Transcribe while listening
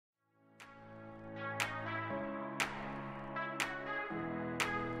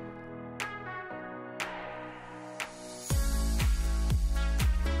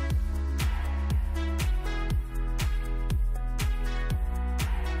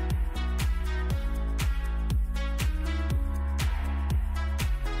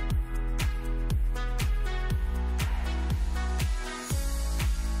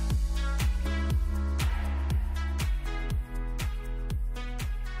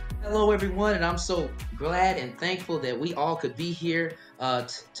Hello, everyone, and I'm so glad and thankful that we all could be here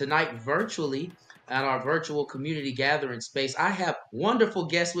tonight virtually at our virtual community gathering space. I have wonderful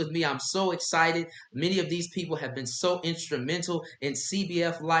guests with me. I'm so excited. Many of these people have been so instrumental in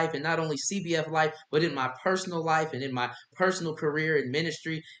CBF life, and not only CBF life, but in my personal life and in my personal career in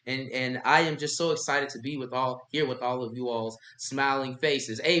ministry. And I am just so excited to be with all here with all of you all's smiling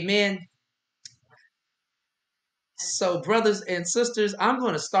faces. Amen. So, brothers and sisters, I'm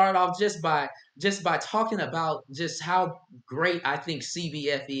going to start off just by talking about just how great I think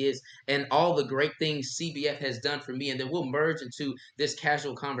CBF is and all the great things CBF has done for me, and then we'll merge into this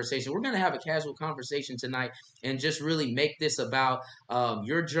casual conversation. We're going to have a casual conversation tonight and just really make this about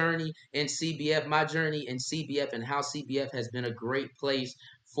your journey in CBF, my journey in CBF, and how CBF has been a great place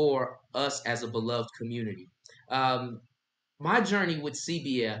for us as a beloved community. Um, my journey with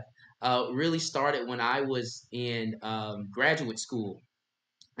CBF really started when I was in graduate school.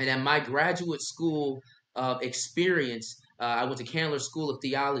 And at my graduate school experience, I went to Candler School of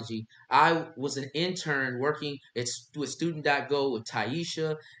Theology. I was an intern working with Student.go with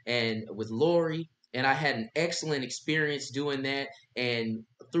Taisha and with Lori. And I had an excellent experience doing that. And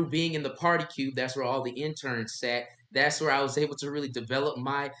through being in the party cube, that's where all the interns sat. That's where I was able to really develop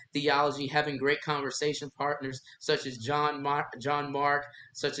my theology, having great conversation partners such as John Mark,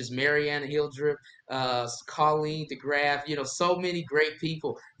 such as Marianne Hildreth, Colleen DeGraff, so many great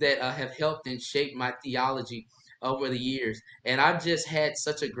people that have helped and shaped my theology over the years. And I've just had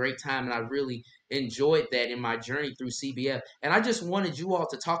such a great time, and I really enjoyed that in my journey through CBF. And I just wanted you all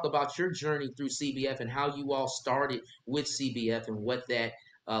to talk about your journey through CBF and how you all started with CBF and what that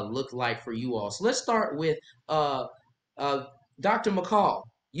looked like for you all. So let's start with uh, uh, Dr. McCall.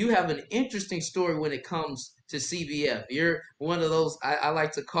 You have an interesting story when it comes to CBF. You're one of those, I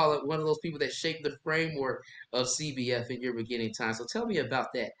like to call it one of those people that shaped the framework of CBF in your beginning time. So tell me about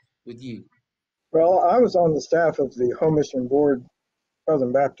that with you. Well, I was on the staff of the Home Mission Board,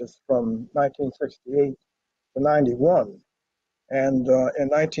 Southern Baptist, from 1968 to 91. And in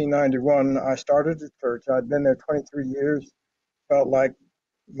 1991, I started the church. I'd been there 23 years, felt like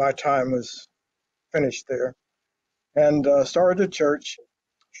my time was finished there, and started the church.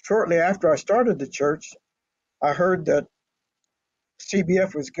 Shortly after I started the church, I heard that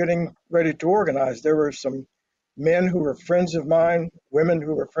CBF was getting ready to organize. There were some men who were friends of mine, women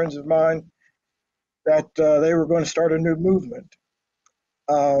who were friends of mine, that they were going to start a new movement.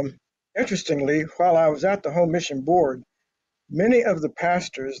 Um, Interestingly, while I was at the Home Mission Board, many of the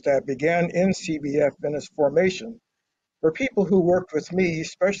pastors that began in CBF in its formation were people who worked with me,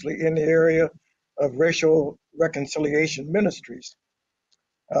 especially in the area of racial reconciliation ministries.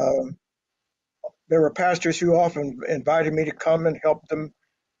 Um, there were pastors who often invited me to come and help them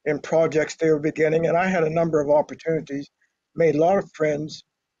in projects they were beginning, and I had a number of opportunities, made a lot of friends.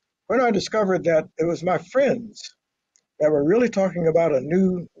 When I discovered that it was my friends that were really talking about a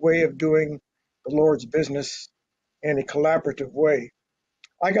new way of doing the Lord's business in a collaborative way,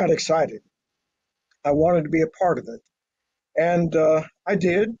 I got excited. I wanted to be a part of it. And I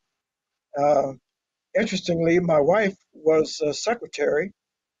did. Uh, Interestingly, my wife was a secretary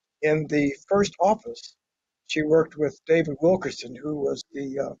in the first office. She worked with David Wilkerson, who was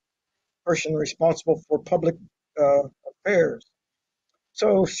the person responsible for public uh, affairs.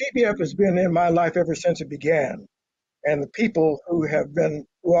 So CBF has been in my life ever since it began. And the people who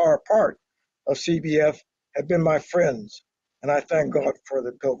are a part of CBF have been my friends. And I thank God for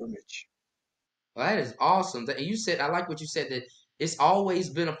the pilgrimage. Well, that is awesome. And you said, I like what you said, that it's always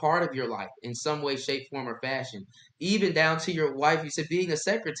been a part of your life in some way, shape, form, or fashion, even down to your wife. You said being a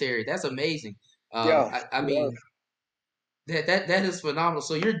secretary. That's amazing. Yeah, I she was mean, that is phenomenal.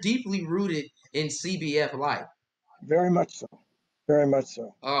 So you're deeply rooted in CBF life. very much so, very much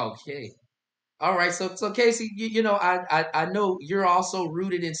so. Okay. All right, so Casey, I know you're also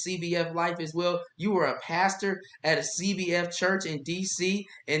rooted in CBF life as well. You were a pastor at a CBF church in DC,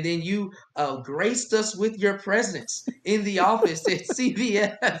 and then you graced us with your presence in the office at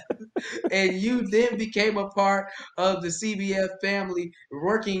CBF, and you then became a part of the CBF family,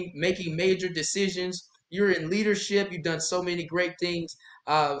 working, making major decisions. You're in leadership. You've done so many great things.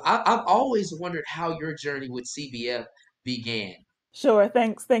 I've always wondered how your journey with CBF began. Sure.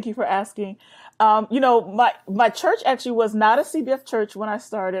 Thanks. Thank you for asking. My church actually was not a CBF church when I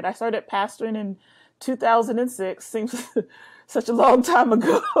started. I started pastoring in 2006. Seems such a long time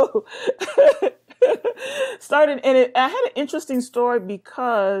ago. Started and I had an interesting story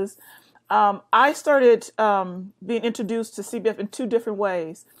because I started being introduced to CBF in two different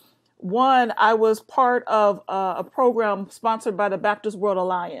ways. One, I was part of a program sponsored by the Baptist World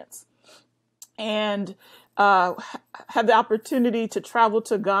Alliance, and had the opportunity to travel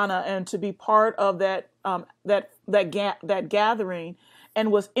to Ghana and to be part of that gathering,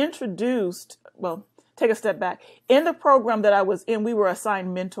 and was introduced. Well, take a step back. In the program that I was in, we were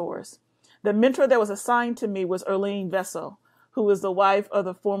assigned mentors. The mentor that was assigned to me was Erlene Vessel, who was the wife of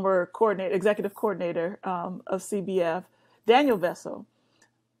the former executive coordinator of CBF, Daniel Vessel.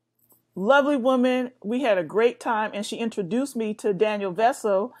 Lovely woman. We had a great time, and she introduced me to Daniel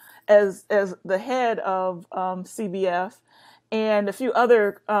Vessel as the head of CBF and a few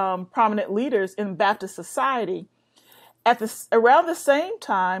other prominent leaders in Baptist society. Around the same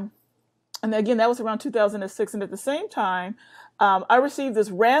time, and again, that was around 2006. And at the same time, I received this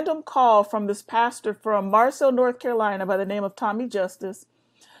random call from this pastor from Marcel, North Carolina, by the name of Tommy Justice.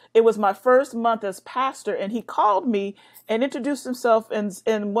 It was my first month as pastor, and he called me and introduced himself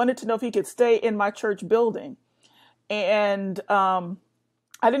and wanted to know if he could stay in my church building. And I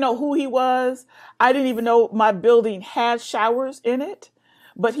didn't know who he was. I didn't even know my building had showers in it.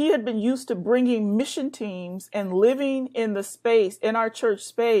 But he had been used to bringing mission teams and living in the space, in our church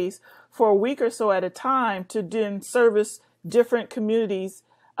space, for a week or so at a time to then service different communities,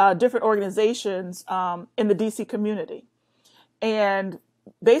 different organizations in the DC community. And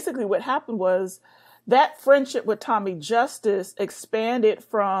basically what happened was that friendship with Tommy Justice expanded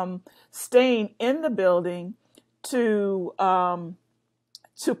from staying in the building to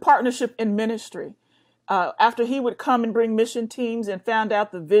partnership in ministry. After he would come and bring mission teams and found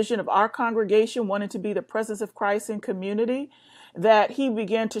out the vision of our congregation wanted to be the presence of Christ in community, that he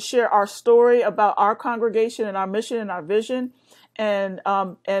began to share our story about our congregation and our mission and our vision. And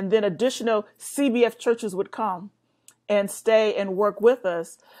then additional CBF churches would come and stay and work with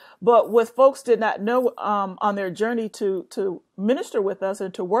us. But what folks did not know on their journey to minister with us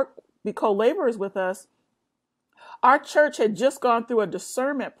and to work, be co-laborers with us, our church had just gone through a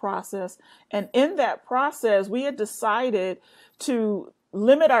discernment process. And in that process, we had decided to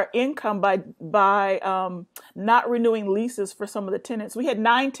limit our income by not renewing leases for some of the tenants. We had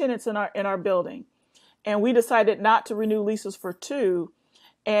 9 tenants in our building, and we decided not to renew leases for 2.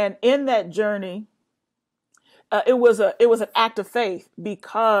 And in that journey, it was an act of faith,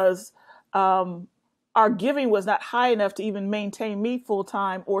 because our giving was not high enough to even maintain me full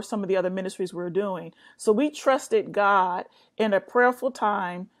time or some of the other ministries we were doing. So we trusted God in a prayerful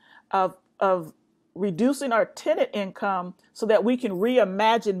time of reducing our tenant income so that we can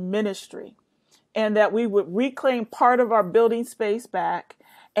reimagine ministry, and that we would reclaim part of our building space back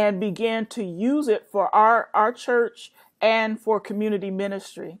and begin to use it for our church and for community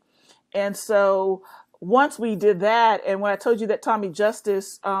ministry. And so once we did that, and when I told you that Tommy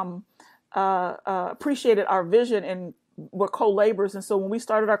Justice appreciated our vision and were co-laborers, and so when we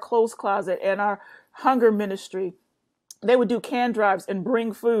started our clothes closet and our hunger ministry, they would do can drives and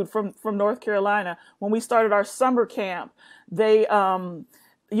bring food from North Carolina. When we started our summer camp, they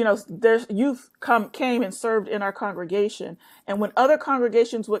their youth came and served in our congregation. And when other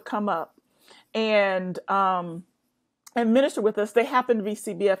congregations would come up and minister with us, they happened to be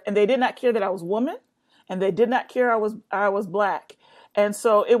CBF, and they did not care that I was woman, and they did not care I was Black. And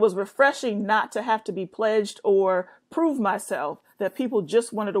so it was refreshing not to have to be pledged or prove myself, that people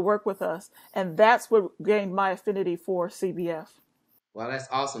just wanted to work with us. And that's what gained my affinity for CBF. Well, that's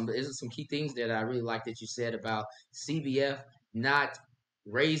awesome. But there's some key things that I really like that you said about CBF not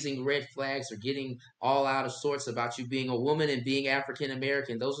raising red flags or getting all out of sorts about you being a woman and being African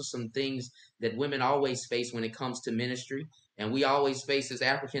American. Those are some things that women always face when it comes to ministry. And we always face as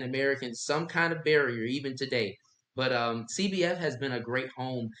African Americans some kind of barrier, even today. But CBF has been a great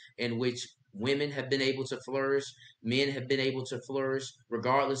home in which women have been able to flourish, men have been able to flourish,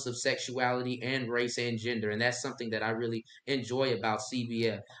 regardless of sexuality and race and gender. And that's something that I really enjoy about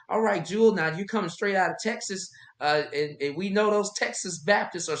CBF. All right, Jewel, now you come straight out of Texas, and we know those Texas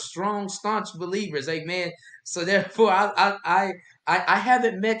Baptists are strong, staunch believers. Amen. So therefore, I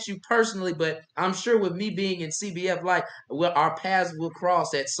haven't met you personally, but I'm sure with me being in CBF, like, well, our paths will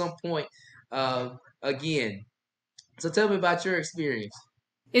cross at some point again. So tell me about your experience.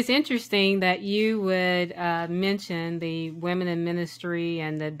 It's interesting that you would mention the women in ministry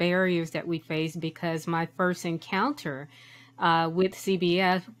and the barriers that we face, because my first encounter with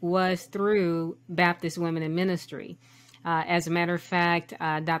CBF was through Baptist Women in Ministry. As a matter of fact,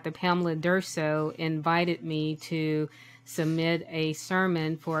 Dr. Pamela Durso invited me to submit a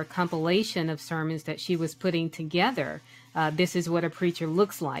sermon for a compilation of sermons that she was putting together. This is what a preacher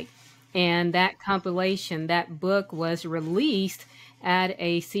looks like. And that compilation, that book, was released at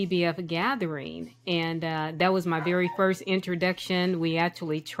a CBF gathering. And that was my very first introduction. We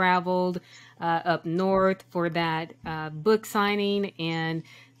actually traveled up north for that book signing. And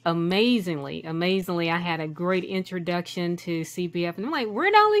amazingly, I had a great introduction to CBF, and I'm like,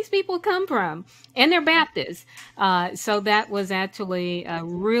 where'd all these people come from? And they're Baptists. So that was actually a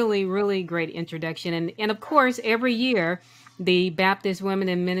really great introduction. And of course, every year, the Baptist Women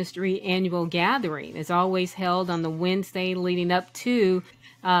in Ministry annual gathering is always held on the Wednesday leading up to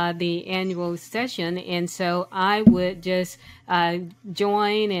the annual session. And so I would just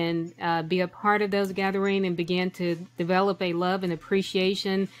join and be a part of those gatherings and begin to develop a love and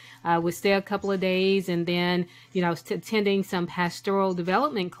appreciation. Would stay a couple of days and then, attending some pastoral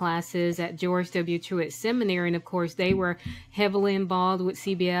development classes at George W. Truett Seminary. And of course, they were heavily involved with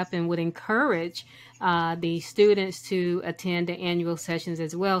CBF and would encourage the students to attend the annual sessions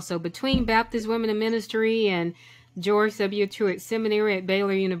as well. So between Baptist Women in Ministry and George W. Truett Seminary at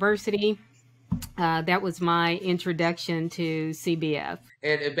Baylor University, that was my introduction to CBF.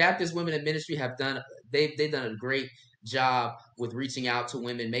 And Baptist Women in Ministry have done they've done a great job with reaching out to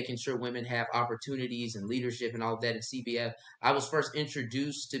women, making sure women have opportunities and leadership and all of that at CBF. I was first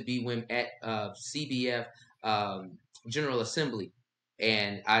introduced to BWOM at CBF General Assembly,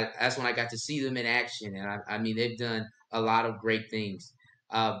 and that's when I got to see them in action. And I mean, they've done a lot of great things.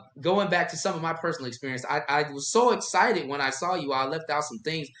 Going back to some of my personal experience, I was so excited when I saw you. I left out some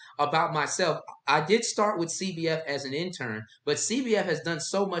things about myself. I did start with CBF as an intern, but CBF has done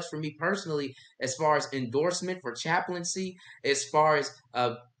so much for me personally as far as endorsement for chaplaincy, as far as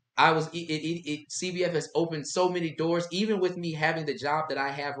CBF has opened so many doors, even with me having the job that I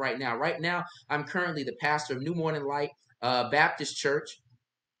have right now. Right now, I'm currently the pastor of New Morning Light Baptist Church.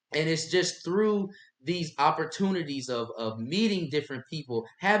 And it's just through these opportunities of meeting different people,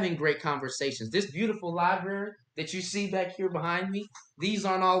 having great conversations. This beautiful library that you see back here behind me, these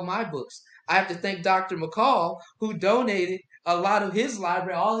aren't all my books. I have to thank Dr. McCall, who donated a lot of his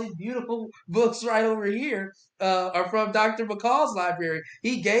library. All these beautiful books right over here are from Dr. McCall's library.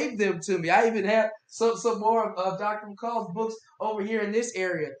 He gave them to me. I even have some more of Dr. McCall's books over here in this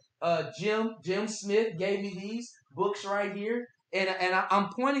area. Jim Smith gave me these books right here. And I'm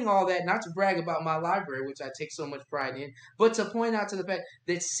pointing all that not to brag about my library, which I take so much pride in, but to point out to the fact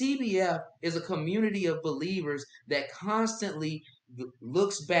that CBF is a community of believers that constantly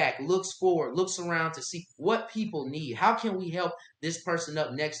looks back, looks forward, looks around to see what people need. How can we help this person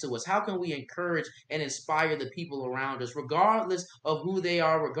up next to us? How can we encourage and inspire the people around us, regardless of who they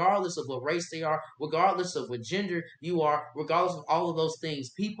are, regardless of what race they are, regardless of what gender you are, regardless of all of those things?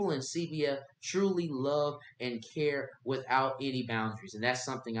 People in CBF truly love and care without any boundaries, and that's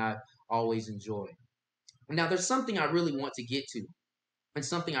something I've always enjoyed. Now, there's something I really want to get to, and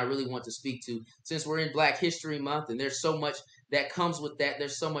something I really want to speak to, since we're in Black History Month and there's so much that comes with that.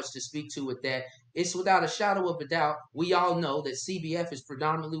 There's so much to speak to with that. It's without a shadow of a doubt. We all know that CBF is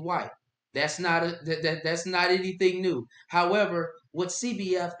predominantly white. That's that's not anything new. However, what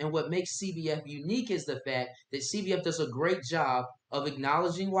CBF and what makes CBF unique is the fact that CBF does a great job of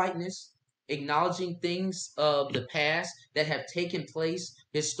acknowledging whiteness, acknowledging things of the past that have taken place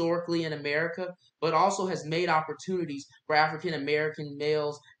historically in America, but also has made opportunities for African American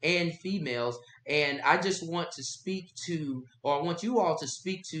males and females. And I just want to speak to, or I want you all to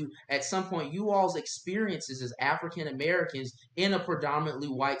speak to, at some point, you all's experiences as African Americans in a predominantly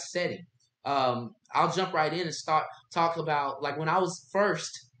white setting. I'll jump right in and start talk about, like, when I was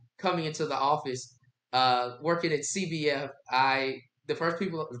first coming into the office, working at CBF. The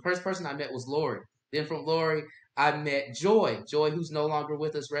first person I met was Lori. Then from Lori, I met Joy. Joy, who's no longer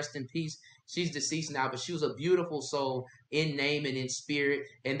with us, rest in peace. She's deceased now, but she was a beautiful soul in name and in spirit.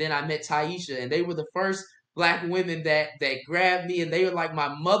 And then I met Taisha, and they were the first Black women that grabbed me, and they were like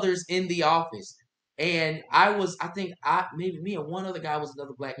my mothers in the office. And I think maybe me and one other guy was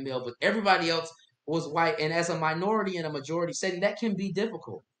another Black male, but everybody else was white. And as a minority in a majority setting, that can be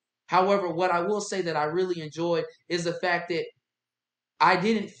difficult. However, what I will say that I really enjoyed is the fact that I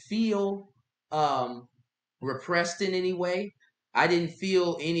didn't feel repressed in any way. I didn't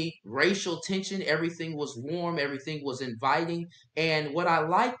feel any racial tension. Everything was warm, everything was inviting. And what I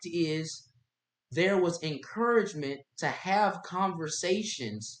liked is there was encouragement to have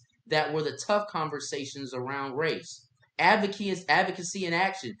conversations that were the tough conversations around race. Advocacy and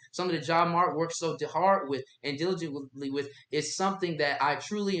action. Something that John Mark worked so hard with and diligently with is something that I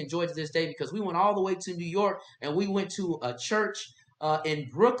truly enjoy to this day, because we went all the way to New York and we went to a church in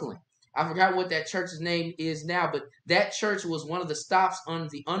Brooklyn. I forgot what that church's name is now, but that church was one of the stops on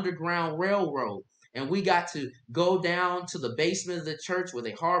the Underground Railroad. And we got to go down to the basement of the church where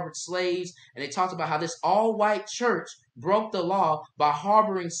they harbored slaves. And they talked about how this all-white church broke the law by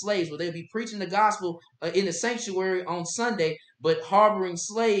harboring slaves, where they'd be preaching the gospel in the sanctuary on Sunday, but harboring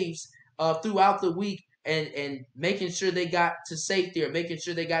slaves throughout the week and making sure they got to safety or making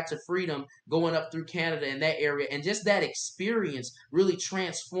sure they got to freedom going up through Canada in that area. And just that experience really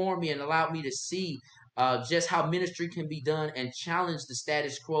transformed me and allowed me to see just how ministry can be done and challenge the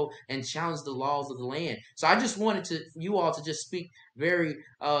status quo and challenge the laws of the land. So I just wanted to you all to just speak very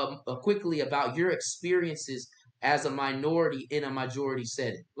quickly about your experiences as a minority in a majority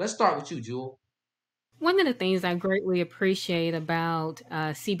setting. Let's start with you, Jewel. One of the things I greatly appreciate about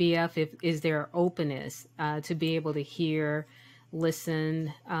CBF is their openness to be able to hear,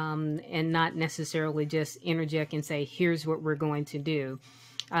 listen, and not necessarily just interject and say, here's what we're going to do.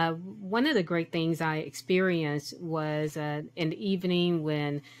 One of the great things I experienced was an evening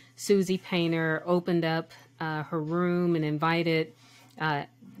when Susie Painter opened up her room and invited uh,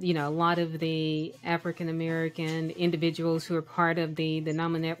 a lot of the African American individuals who are part of the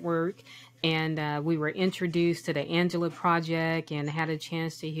NAMA network. And we were introduced to the Angela Project and had a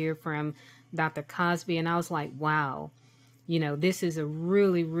chance to hear from Dr. Cosby. And I was like, wow, this is a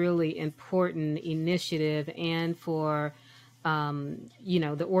really, really important initiative. And for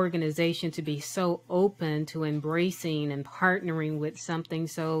the organization to be so open to embracing and partnering with something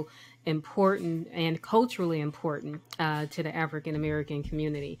so important and culturally important to the African American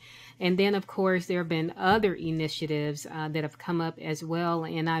community. And then, of course, there have been other initiatives that have come up as well.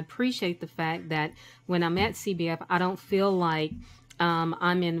 And I appreciate the fact that when I'm at CBF, I don't feel like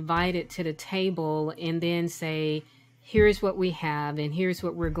I'm invited to the table and then say, here's what we have and here's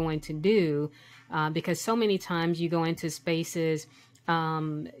what we're going to do. Because so many times you go into spaces,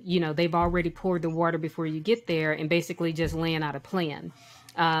 they've already poured the water before you get there and basically just laying out a plan.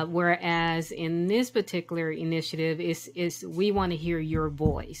 Whereas in this particular initiative, is we want to hear your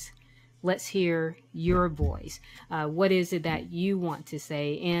voice. Let's hear your voice. What is it that you want to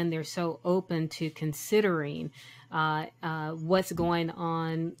say? And they're so open to considering what's going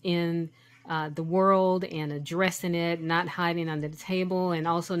on in the world and addressing it, not hiding under the table, and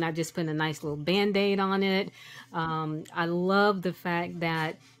also not just putting a nice little band-aid on it. I love the fact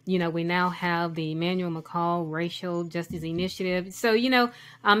that, we now have the Emmanuel McCall Racial Justice Initiative. So,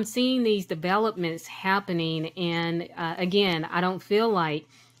 I'm seeing these developments happening. And again, I don't feel like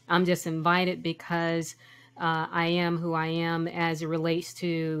I'm just invited because I am who I am as it relates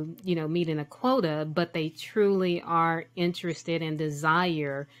to, meeting a quota, but they truly are interested and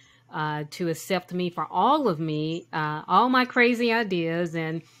desire to accept me for all of me, all my crazy ideas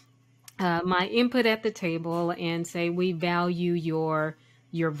and my input at the table, and say we value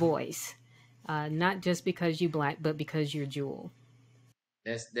your voice, not just because you Black, but because you're Jewel.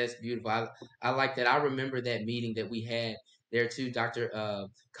 That's beautiful. I like that. I remember that meeting that we had there too. Dr.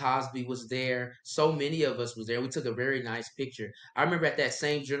 Cosby was there. So many of us was there. We took a very nice picture. I remember at that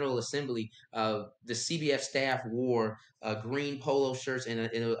same General Assembly, the CBF staff wore green polo shirts and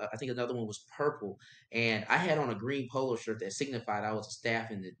I think another one was purple. And I had on a green polo shirt that signified I was a staff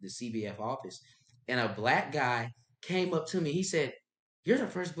in the CBF office. And a black guy came up to me. He said, "You're the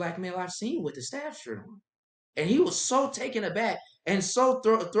first black male I've seen with the staff shirt on." And he was so taken aback and so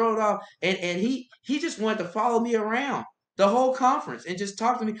thrown off, and he just wanted to follow me around the whole conference and just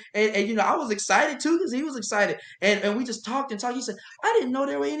talk to me. And I was excited too because he was excited, and we just talked and talked. He said, "I didn't know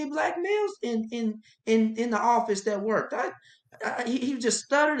there were any black males in the office that worked." He just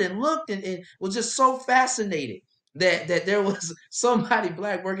stuttered and looked and was just so fascinated that there was somebody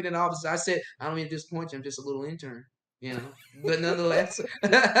black working in the office. I said, "I don't mean to disappoint you. I'm just a little intern." But nonetheless,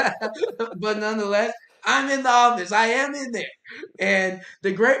 but nonetheless, I'm in the office. I am in there. And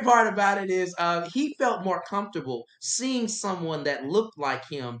the great part about it is he felt more comfortable seeing someone that looked like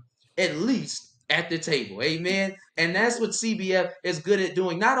him, at least at the table. Amen. And that's what CBF is good at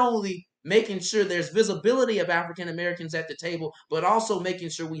doing. Not only making sure there's visibility of African Americans at the table, but also making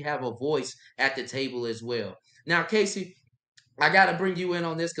sure we have a voice at the table as well. Now, Casey, I got to bring you in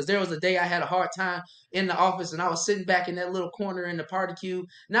on this because there was a day I had a hard time in the office and I was sitting back in that little corner in the party queue,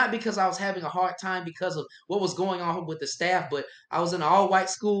 not because I was having a hard time because of what was going on with the staff, but I was in an all white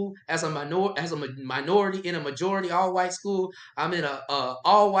school as a minority in a majority all white school. I'm in a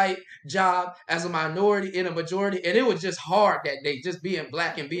all white job as a minority in a majority, and it was just hard that day, just being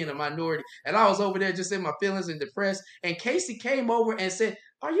black and being a minority. And I was over there just in my feelings and depressed. And Casey came over and said,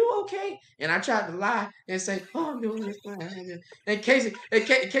 "Are you okay?" And I tried to lie and say, "Oh, I'm doing this fine." And Casey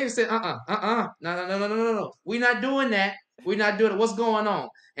said, no. We're not doing that. We're not doing it. What's going on?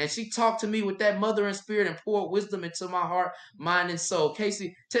 And she talked to me with that mothering spirit and poured wisdom into my heart, mind, and soul.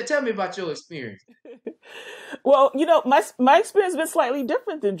 Casey, tell me about your experience. Well, my experience has been slightly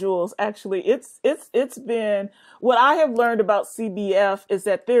different than Jules. Actually, it's been what I have learned about CBF is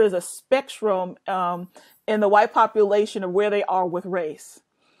that there is a spectrum in the white population of where they are with race.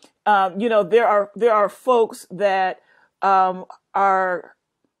 There are folks that are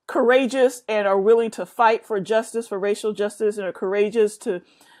courageous and are willing to fight for justice, for racial justice, and are courageous to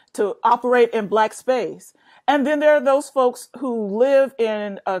operate in Black space. And then there are those folks who live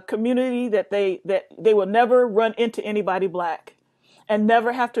in a community that they will never run into anybody Black, and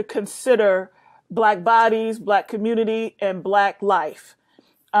never have to consider Black bodies, Black community, and Black life.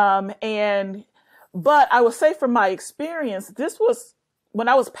 And but I will say from my experience, this was when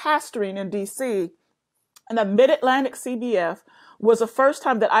I was pastoring in DC, and the Mid Atlantic CBF was the first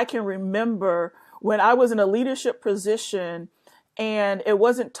time that I can remember when I was in a leadership position, and it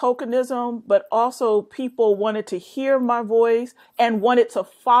wasn't tokenism, but also people wanted to hear my voice and wanted to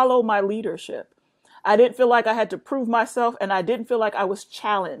follow my leadership. I didn't feel like I had to prove myself, and I didn't feel like I was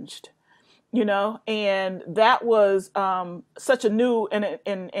challenged, and that was such a new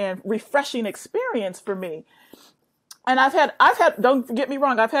and refreshing experience for me. And I've had, don't get me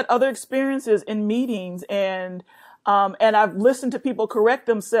wrong, I've had other experiences in meetings, and I've listened to people correct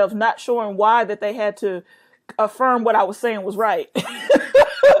themselves, not showing why that they had to affirm what I was saying was right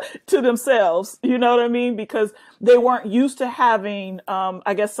to themselves. You know what I mean? Because they weren't used to having,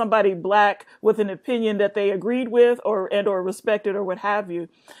 I guess, somebody Black with an opinion that they agreed with or respected or what have you.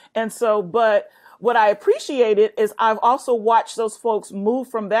 And so, but what I appreciated is I've also watched those folks move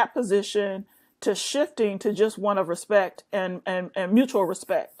from that position to shifting to just one of respect and mutual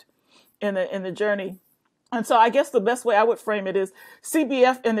respect in the journey. And so I guess the best way I would frame it is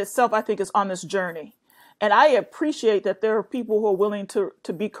CBF in itself, I think, is on this journey. And I appreciate that there are people who are willing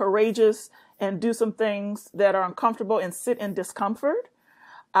to be courageous and do some things that are uncomfortable and sit in discomfort.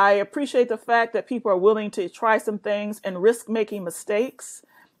 I appreciate the fact that people are willing to try some things and risk making mistakes,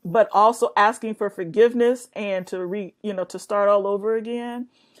 but also asking for forgiveness and to start all over again.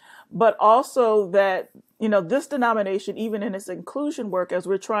 But also that, this denomination, even in its inclusion work, as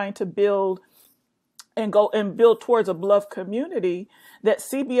we're trying to build and go and build towards a beloved community, that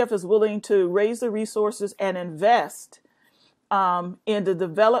CBF is willing to raise the resources and invest in the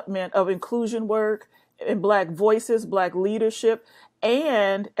development of inclusion work, in Black voices, Black leadership.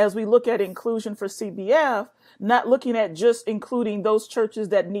 And as we look at inclusion for CBF, not looking at just including those churches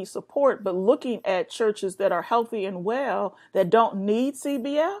that need support, but looking at churches that are healthy and well, that don't need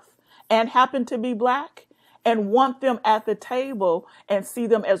CBF and happen to be Black, and want them at the table and see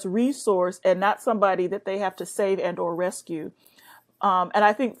them as resource and not somebody that they have to save and or rescue. And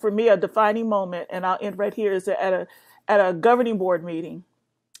I think for me, a defining moment, and I'll end right here, is that at a governing board meeting,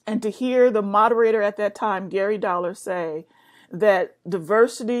 and to hear the moderator at that time, Gary Dollar, say that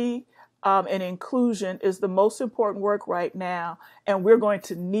diversity and inclusion is the most important work right now, and we're going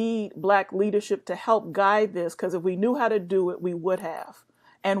to need Black leadership to help guide this, because if we knew how to do it, we would have,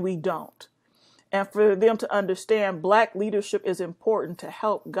 and we don't. And for them to understand Black leadership is important to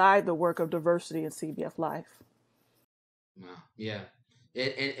help guide the work of diversity in CBF life. Wow. Yeah.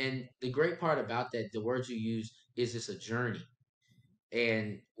 And the great part about that, the word you use is it's a journey.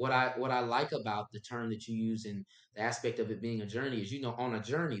 And what I like about the term that you use in the aspect of it being a journey is, on a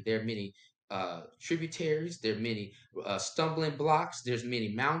journey, there are many tributaries, there are many stumbling blocks, there's many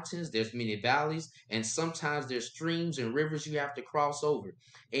mountains, there's many valleys, and sometimes there's streams and rivers you have to cross over.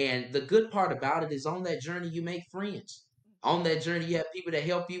 And the good part about it is on that journey you make friends. On that journey, you have people that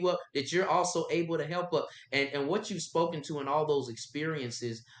help you up, that you're also able to help up. And what you've spoken to in all those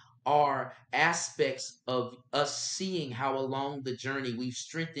experiences are aspects of us seeing how along the journey we've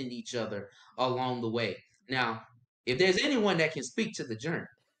strengthened each other along the way. Now, if there's anyone that can speak to the journey,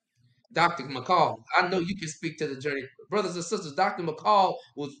 Dr. McCall, I know you can speak to the journey. Brothers and sisters, Dr. McCall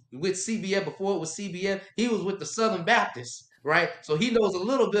was with CBF before it was CBF. He was with the Southern Baptists, right? So he knows a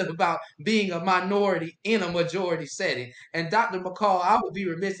little bit about being a minority in a majority setting. And Dr. McCall, I would be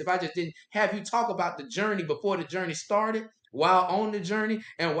remiss if I just didn't have you talk about the journey before the journey started, while on the journey,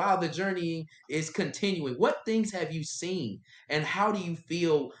 and while the journey is continuing. What things have you seen, and how do you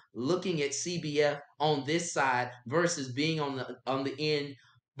feel looking at CBF on this side versus being on the end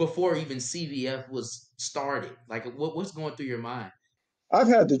before even CVF was started? Like, what's going through your mind? I've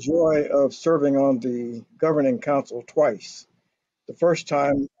had the joy of serving on the governing council twice. The first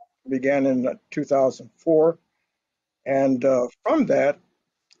time began in 2004, and from that,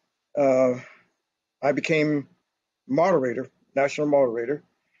 uh, I became moderator, national moderator,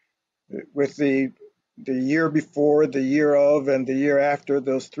 with the year before, the year of, and the year after,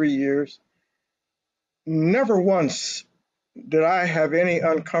 those 3 years. Never once did I have any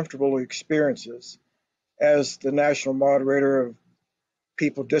uncomfortable experiences as the national moderator of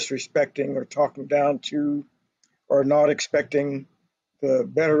people disrespecting or talking down to or not expecting the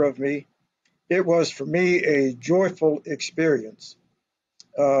better of me. It was for me a joyful experience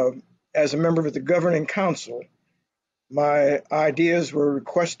uh, as a member of the governing council, my ideas were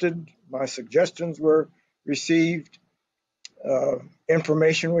requested, my suggestions were received, uh,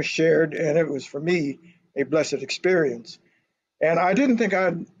 information was shared, and it was for me a blessed experience. And I didn't think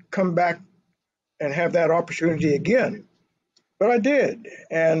I'd come back and have that opportunity again, but I did.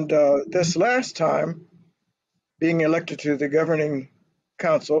 And this last time, being elected to the governing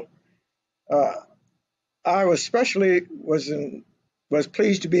council, uh, I was especially was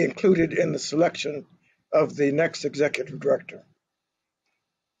pleased to be included in the selection of the next executive director.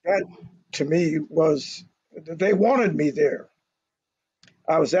 That to me was they wanted me there.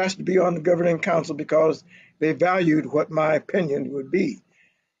 I was asked to be on the governing council because they valued what my opinion would be,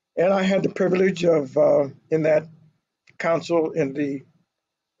 and I had the privilege of in that council in the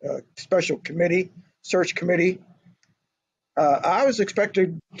special committee, search committee. I was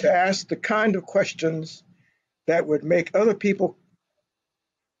expected to ask the kind of questions that would make other people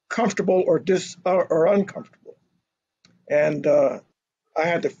comfortable or uncomfortable. And I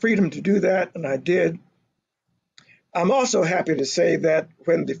had the freedom to do that, and I did. I'm also happy to say that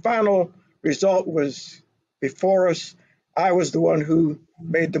when the final result was before us, I was the one who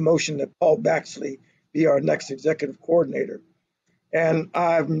made the motion that Paul Baxley be our next executive coordinator. And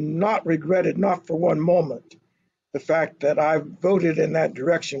I've not regretted, not for one moment, the fact that I voted in that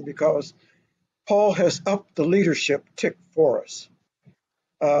direction because Paul has upped the leadership tick for us.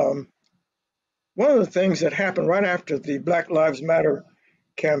 Um, One of the things that happened right after the Black Lives Matter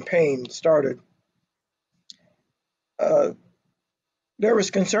campaign started, uh, there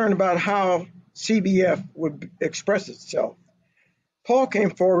was concern about how CBF would express itself. Paul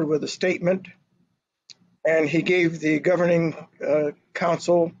came forward with a statement and he gave the governing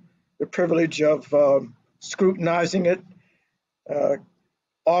council the privilege of scrutinizing it, uh,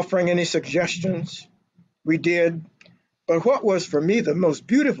 offering any suggestions. We did. But what was for me the most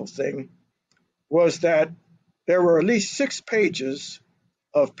beautiful thing was that there were at least 6 pages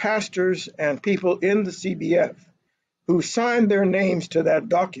of pastors and people in the CBF who signed their names to that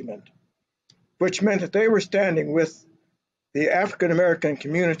document, which meant that they were standing with the African American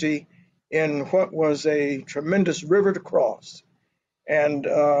community in what was a tremendous river to cross. And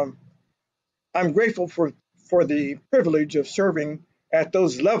I'm grateful for the privilege of serving at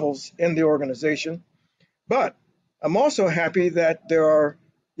those levels in the organization. But I'm also happy that there are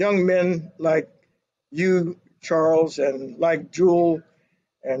young men like you, Charles, and like Jewel,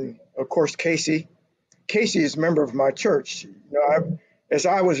 and of course Casey. Casey is a member of my church. As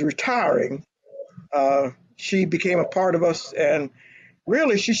I was retiring, she became a part of us, and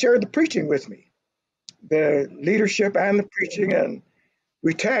really she shared the preaching with me, the leadership and the preaching, and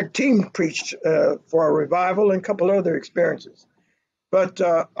we tag team preached for a revival and a couple other experiences. But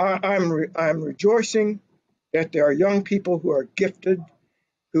I'm rejoicing that there are young people who are gifted,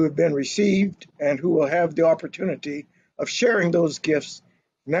 who have been received, and who will have the opportunity of sharing those gifts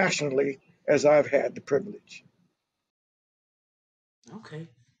nationally, as I've had the privilege. Okay,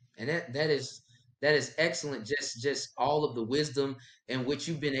 and that is excellent. Just all of the wisdom in which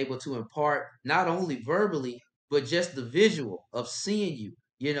you've been able to impart, not only verbally, but just the visual of seeing you,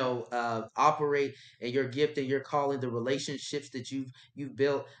 operate and your gift and your calling, the relationships that you've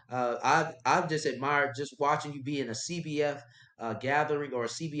built. I've just admired just watching you be in a CBF gathering or a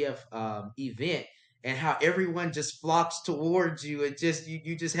CBF event. And how everyone just flocks towards you, and just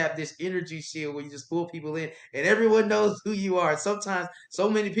you just have this energy shield where you just pull people in, and everyone knows who you are. Sometimes so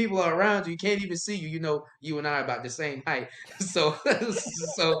many people are around you, you can't even see you. You and I are about the same height. So it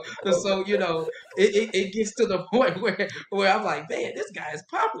gets to the point where I'm like, man, this guy is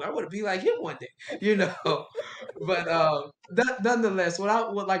popular. I want to be like him one day. But nonetheless, what I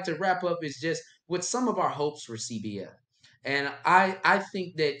would like to wrap up is just with some of our hopes for CBF. And I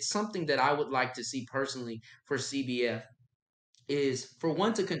think that something that I would like to see personally for CBF is for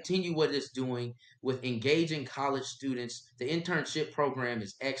one to continue what it's doing with engaging college students. The internship program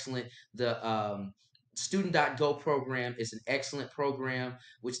is excellent. The Student.go program is an excellent program,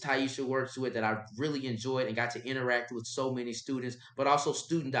 which Taisha works with, that I really enjoyed and got to interact with so many students, but also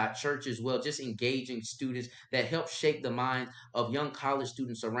Student.church as well, just engaging students that help shape the mind of young college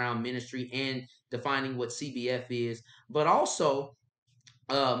students around ministry and defining what CBF is, but also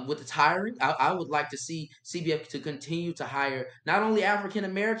with its hiring, I would like to see CBF to continue to hire not only African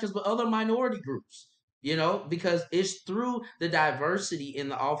Americans but other minority groups. Because it's through the diversity in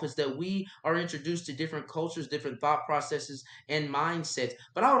the office that we are introduced to different cultures, different thought processes, and mindsets.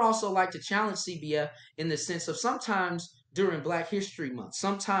 But I would also like to challenge CBF in the sense of sometimes during Black History Month,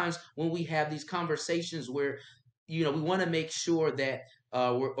 sometimes when we have these conversations where we want to make sure that,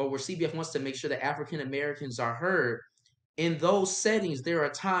 or where CBF wants to make sure that African Americans are heard, in those settings, there are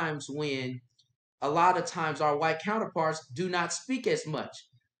times when a lot of times our white counterparts do not speak as much.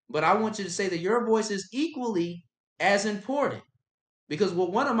 But I want you to say that your voice is equally as important, because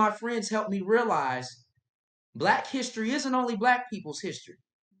what one of my friends helped me realize, black history isn't only black people's history,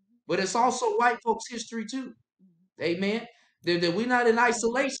 but it's also white folks' history too. Amen. That we're not in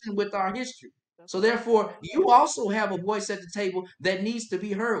isolation with our history. That's So right. therefore, you also have a voice at the table that needs to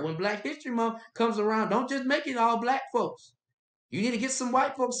be heard. When Black History Month comes around, don't just make it all black folks. You need to get some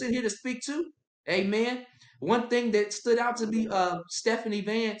white folks in here to speak too. Amen. One thing that stood out to me, Stephanie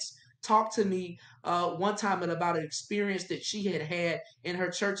Vance talked to me one time about an experience that she had had in her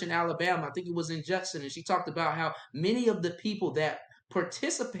church in Alabama. I think it was in Judson, and she talked about how many of the people that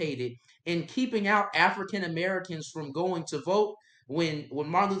participated in keeping out African Americans from going to vote when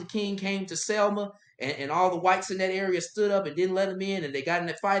Martin Luther King came to Selma, and all the whites in that area stood up and didn't let him in, and they got in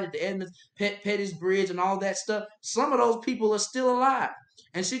a fight at the Edmonds Pettis Bridge and all that stuff. Some of those people are still alive.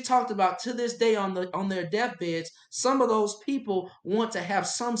 And she talked about, to this day, on their deathbeds, some of those people want to have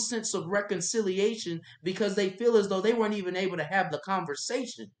some sense of reconciliation because they feel as though they weren't even able to have the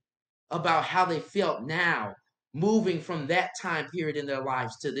conversation about how they felt now, moving from that time period in their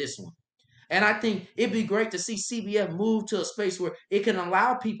lives to this one. And I think it'd be great to see CBF move to a space where it can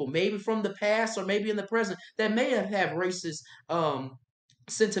allow people, maybe from the past or maybe in the present, that may have had racist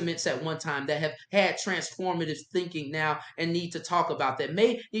sentiments at one time, that have had transformative thinking now and need to talk about that,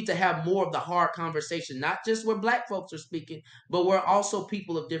 may need to have more of the hard conversation, not just where black folks are speaking, but where also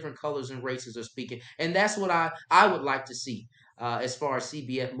people of different colors and races are speaking. And that's what I would like to see as far as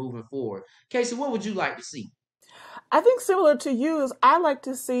CBF moving forward. Casey, what would you like to see? I think similar to you is I like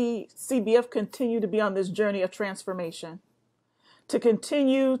to see CBF continue to be on this journey of transformation, to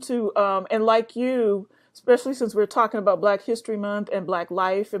continue to, and like you, especially since we're talking about Black History Month and Black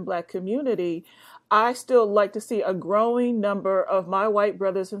life and Black community, I still like to see a growing number of my white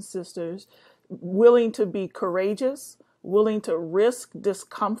brothers and sisters willing to be courageous, willing to risk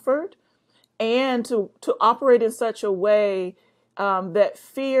discomfort, and to operate in such a way that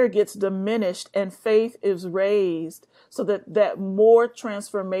fear gets diminished and faith is raised so that more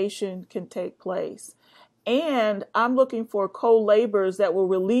transformation can take place. And I'm looking for co-laborers that will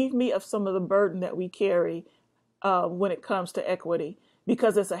relieve me of some of the burden that we carry when it comes to equity,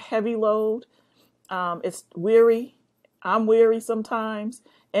 because it's a heavy load. It's weary. I'm weary sometimes.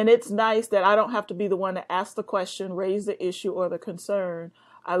 And it's nice that I don't have to be the one to ask the question, raise the issue or the concern.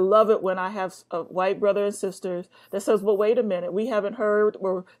 I love it when I have a white brother and sisters that says, well, wait a minute, we haven't heard,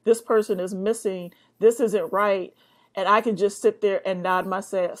 or this person is missing, this isn't right. And I can just sit there and nod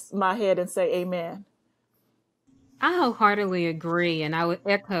my head and say, amen. I wholeheartedly agree, and I would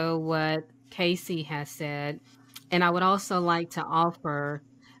echo what Casey has said. And I would also like to offer,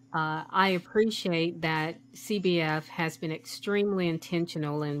 I appreciate that CBF has been extremely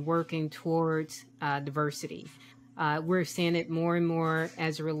intentional in working towards diversity. We're seeing it more and more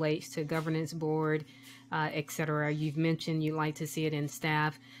as it relates to governance board, et cetera. You've mentioned you like to see it in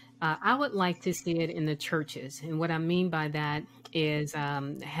staff. I would like to see it in the churches. And what I mean by that is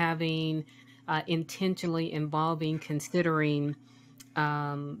having intentionally involving, considering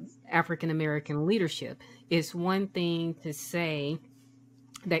African American leadership. It's one thing to say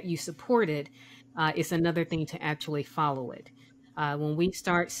that you support it, it's another thing to actually follow it. When we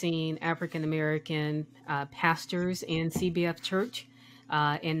start seeing African American pastors in CBF Church,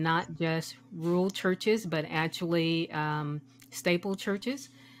 and not just rural churches, but actually staple churches,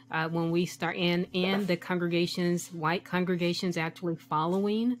 when we start and the congregations, white congregations, actually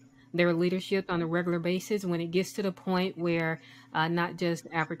following their leadership on a regular basis, when it gets to the point where not just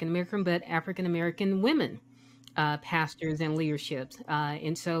African American, but African American women pastors and leaderships.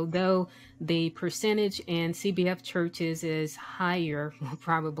 And so, though the percentage in CBF churches is higher,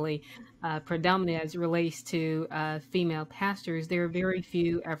 probably predominant as it relates to female pastors, there are very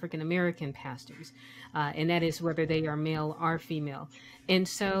few African American pastors, and that is whether they are male or female. And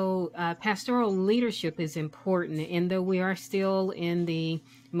so, pastoral leadership is important. And though we are still in the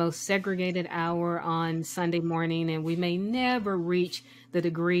most segregated hour on Sunday morning, and we may never reach the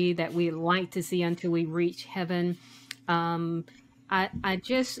degree that we'd like to see until we reach heaven, I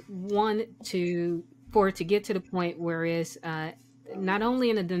just want to for it to get to the point where it's not only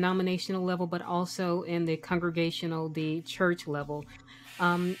in a denominational level, but also in the congregational, the church level.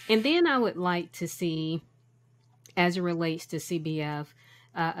 And then I would like to see, as it relates to CBF,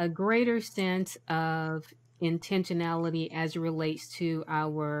 a greater sense of intentionality as it relates to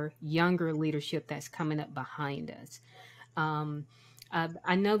our younger leadership that's coming up behind us.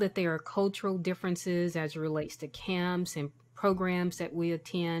 I know that there are cultural differences as it relates to camps and programs that we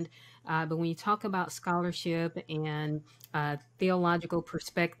attend. But when you talk about scholarship and theological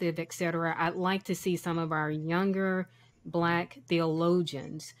perspective, etc., I'd like to see some of our younger Black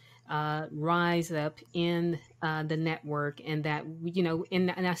theologians rise up in the network, and that,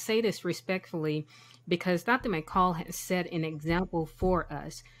 and I say this respectfully because Dr. McCall has set an example for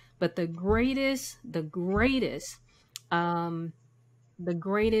us. But um, the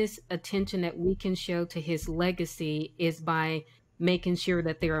greatest attention that we can show to his legacy is by making sure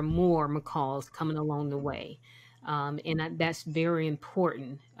that there are more McCalls coming along the way. That's very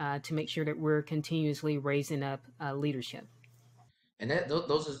important to make sure that we're continuously raising up leadership. And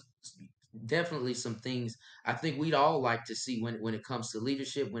those are definitely some things I think we'd all like to see when it comes to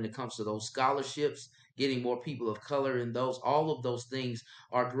leadership, when it comes to those scholarships, getting more people of color in those. All of those things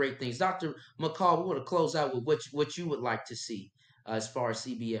are great things. Dr. McCall, we want to close out with what you would like to see as far as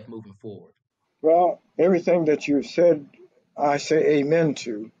CBF moving forward. Well, everything that you've said, I say amen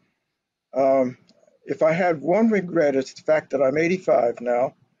to. Um, if I had one regret, it's the fact that I'm 85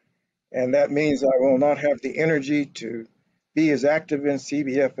 now, and that means I will not have the energy to be as active in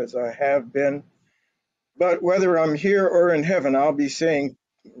CBF as I have been. But whether I'm here or in heaven, I'll be saying,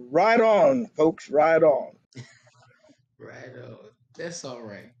 "Ride on, folks, ride on." Right. That's all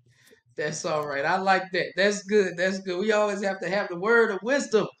right. That's all right. I like that. That's good. That's good. We always have to have the word of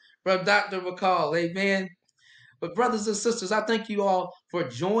wisdom from Dr. McCall. Amen. But brothers and sisters, I thank you all for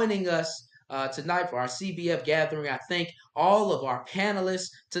joining us tonight for our CBF gathering. I thank all of our panelists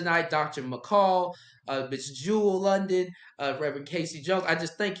tonight, Dr. McCall, Ms. Jewel London, Reverend Casey Jones. I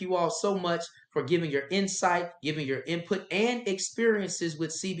just thank you all so much for giving your insight, giving your input and experiences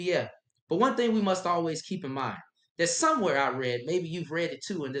with CBF. But one thing we must always keep in mind, that somewhere I read, maybe you've read it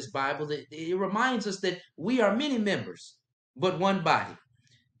too in this Bible, that it reminds us that we are many members, but one body.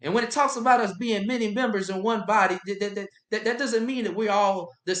 And when it talks about us being many members in one body, that doesn't mean that we're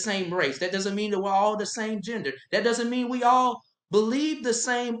all the same race. That doesn't mean that we're all the same gender. That doesn't mean we all believe the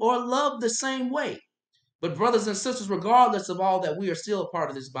same or love the same way. But brothers and sisters, regardless of all that, we are still a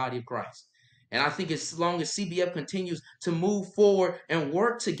part of this body of Christ. And I think as long as CBF continues to move forward and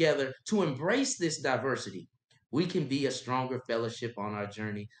work together to embrace this diversity, we can be a stronger fellowship on our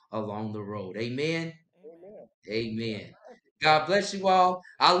journey along the road. Amen. Amen. Amen. God bless you all.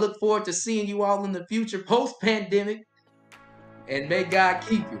 I look forward to seeing you all in the future post pandemic. And may God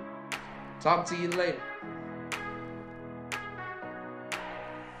keep you. Talk to you later.